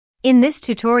In this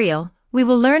tutorial, we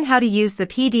will learn how to use the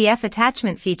PDF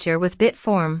attachment feature with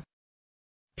Bitform.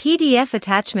 PDF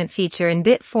attachment feature in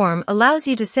Bitform allows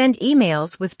you to send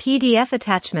emails with PDF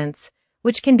attachments,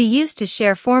 which can be used to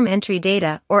share form entry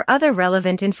data or other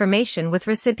relevant information with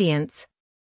recipients.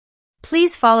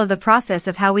 Please follow the process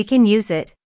of how we can use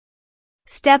it.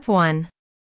 Step 1.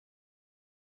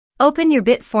 Open your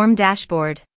Bitform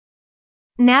dashboard.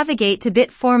 Navigate to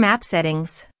Bitform app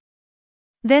settings.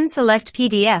 Then select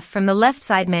PDF from the left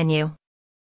side menu.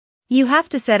 You have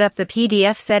to set up the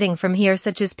PDF setting from here,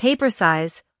 such as paper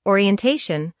size,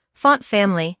 orientation, font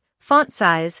family, font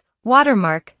size,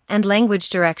 watermark, and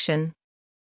language direction.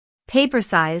 Paper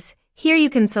size. Here you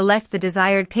can select the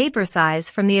desired paper size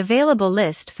from the available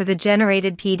list for the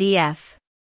generated PDF.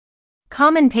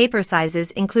 Common paper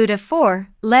sizes include A4,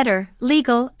 letter,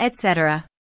 legal, etc.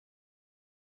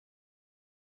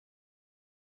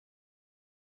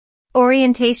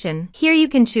 Orientation. Here you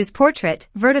can choose portrait,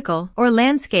 vertical, or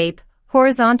landscape,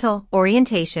 horizontal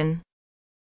orientation.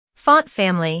 Font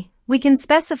family. We can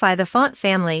specify the font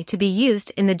family to be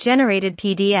used in the generated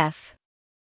PDF.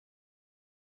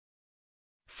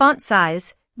 Font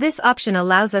size. This option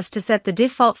allows us to set the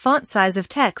default font size of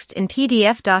text in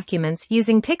PDF documents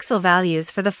using pixel values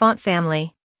for the font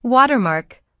family.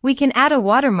 Watermark. We can add a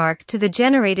watermark to the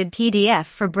generated PDF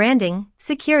for branding,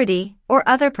 security, or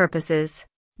other purposes.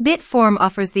 Bitform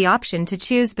offers the option to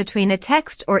choose between a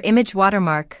text or image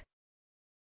watermark.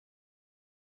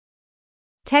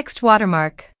 Text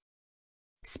watermark.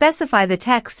 Specify the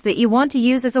text that you want to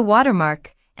use as a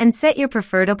watermark, and set your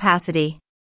preferred opacity.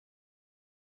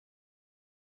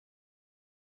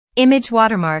 Image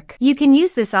watermark. You can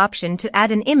use this option to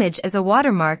add an image as a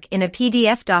watermark in a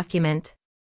PDF document.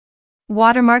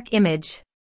 Watermark image.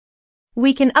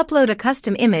 We can upload a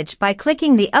custom image by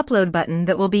clicking the Upload button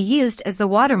that will be used as the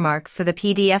watermark for the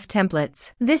PDF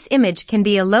templates. This image can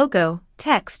be a logo,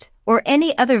 text, or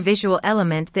any other visual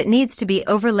element that needs to be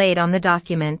overlaid on the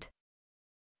document.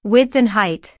 Width and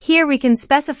height. Here we can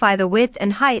specify the width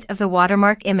and height of the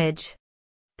watermark image.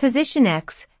 Position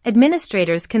X.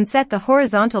 Administrators can set the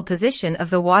horizontal position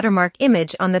of the watermark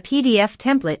image on the PDF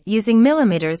template using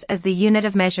millimeters as the unit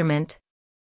of measurement.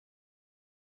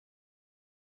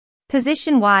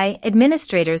 Position Y.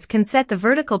 Administrators can set the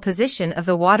vertical position of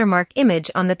the watermark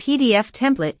image on the PDF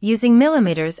template using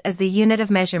millimeters as the unit of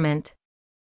measurement.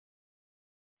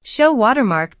 Show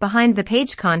watermark behind the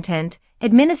page content.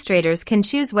 Administrators can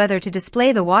choose whether to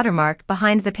display the watermark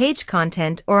behind the page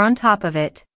content or on top of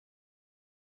it.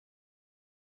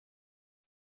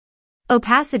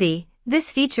 Opacity.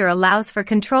 This feature allows for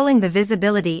controlling the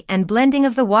visibility and blending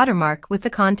of the watermark with the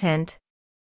content.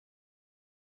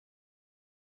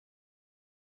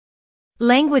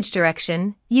 Language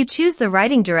direction. You choose the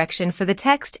writing direction for the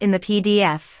text in the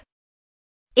PDF.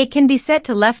 It can be set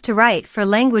to left to right for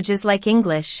languages like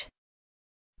English,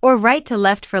 or right to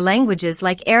left for languages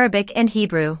like Arabic and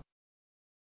Hebrew.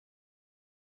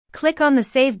 Click on the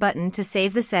Save button to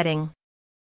save the setting.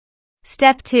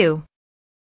 Step 2.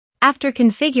 After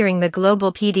configuring the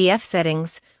global PDF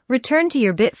settings, return to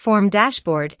your Bitform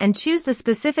dashboard and choose the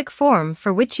specific form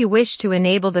for which you wish to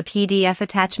enable the PDF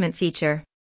attachment feature.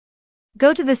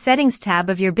 Go to the Settings tab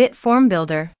of your Bitform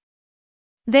builder.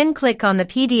 Then click on the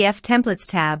PDF Templates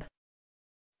tab.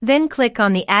 Then click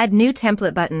on the Add New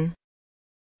Template button.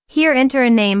 Here enter a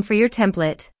name for your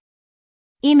template.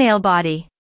 Email body.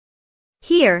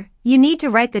 Here, you need to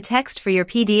write the text for your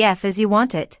PDF as you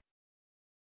want it.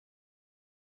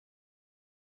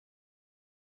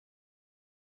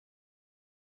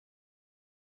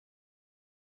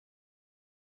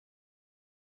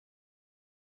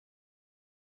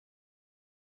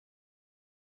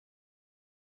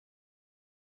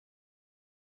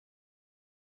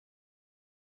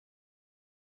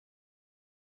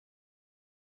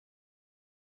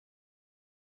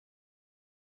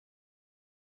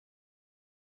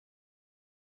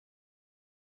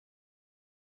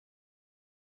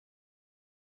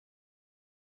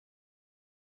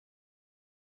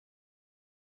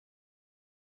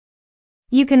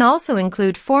 You can also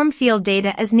include form field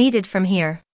data as needed from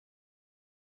here.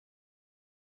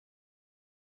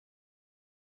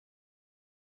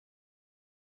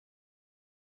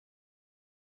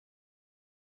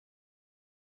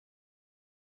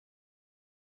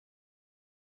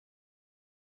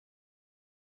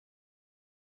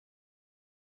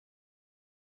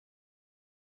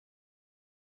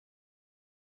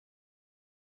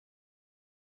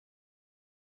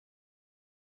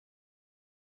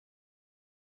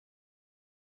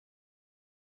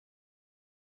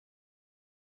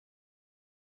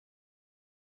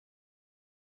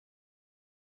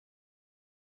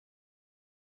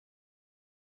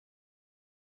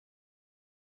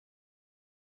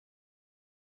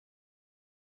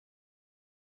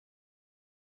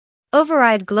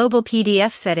 Override Global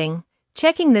PDF Setting.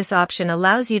 Checking this option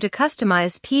allows you to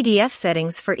customize PDF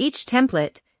settings for each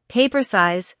template: paper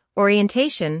size,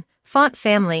 orientation, font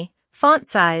family, font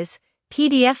size,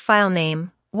 PDF file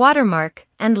name, watermark,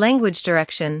 and language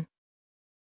direction.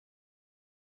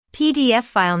 PDF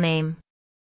file name.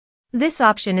 This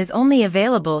option is only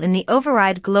available in the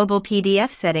Override Global PDF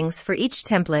settings for each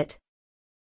template.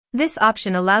 This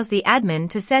option allows the admin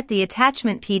to set the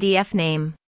attachment PDF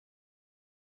name.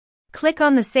 Click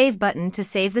on the Save button to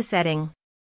save the setting.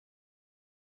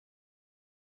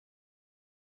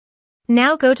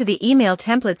 Now go to the Email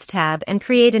Templates tab and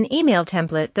create an email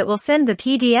template that will send the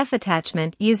PDF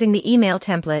attachment using the email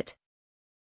template.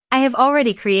 I have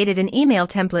already created an email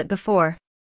template before.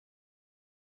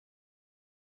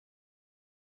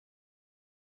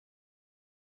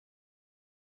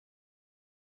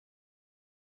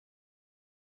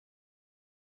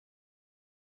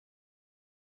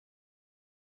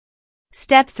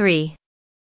 Step 3.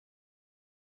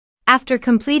 After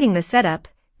completing the setup,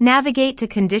 navigate to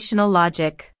Conditional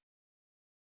Logic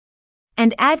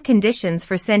and add conditions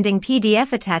for sending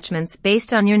PDF attachments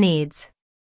based on your needs.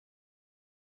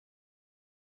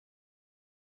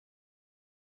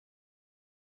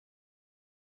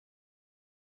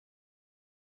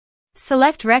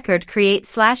 Select Record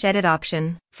Create/Edit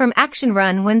option from Action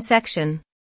Run When section.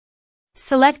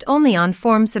 Select Only on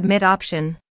Form Submit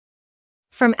option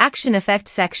from Action Effect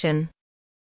section.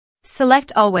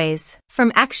 Select Always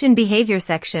from Action Behavior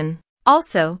section.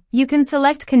 Also, you can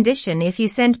select Condition if you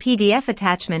send PDF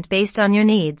attachment based on your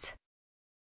needs.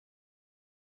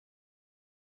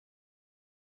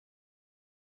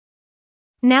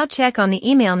 Now check on the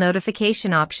Email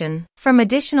Notification option from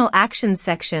Additional Actions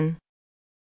section.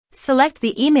 Select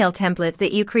the email template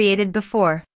that you created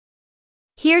before.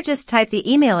 Here just type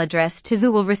the email address to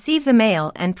who will receive the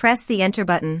mail and press the Enter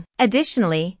button.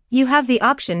 Additionally, you have the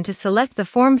option to select the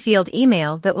form field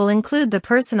email that will include the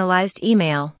personalized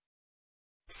email.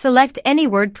 Select any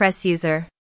WordPress user.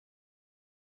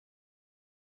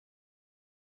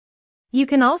 You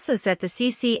can also set the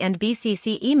CC and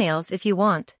BCC emails if you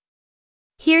want.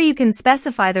 Here you can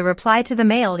specify the reply to the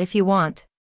mail if you want.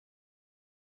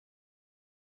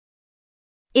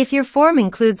 If your form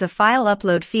includes a file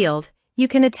upload field, you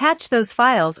can attach those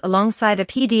files alongside a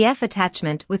PDF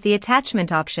attachment with the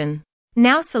attachment option.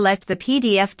 Now select the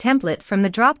PDF template from the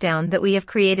drop-down that we have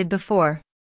created before.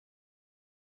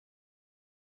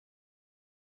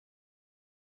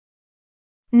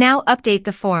 Now update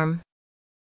the form.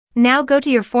 Now go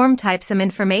to your form, type some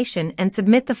information and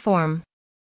submit the form.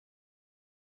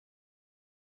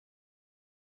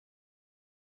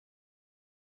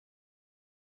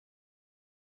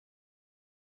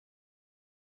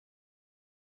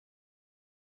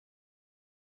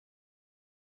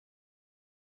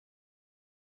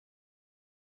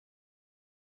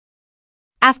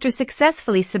 After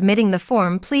successfully submitting the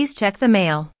form, please check the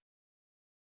mail.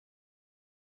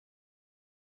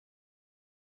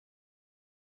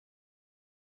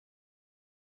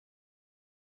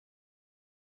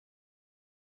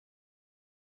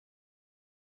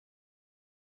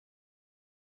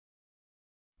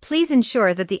 Please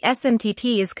ensure that the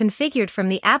SMTP is configured from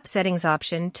the App Settings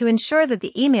option to ensure that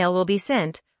the email will be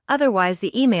sent, otherwise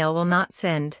the email will not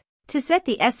send. To set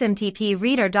the SMTP,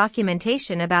 read our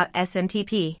documentation about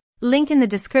SMTP. Link in the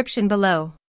description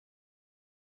below.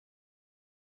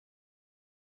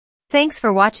 Thanks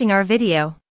for watching our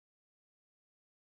video.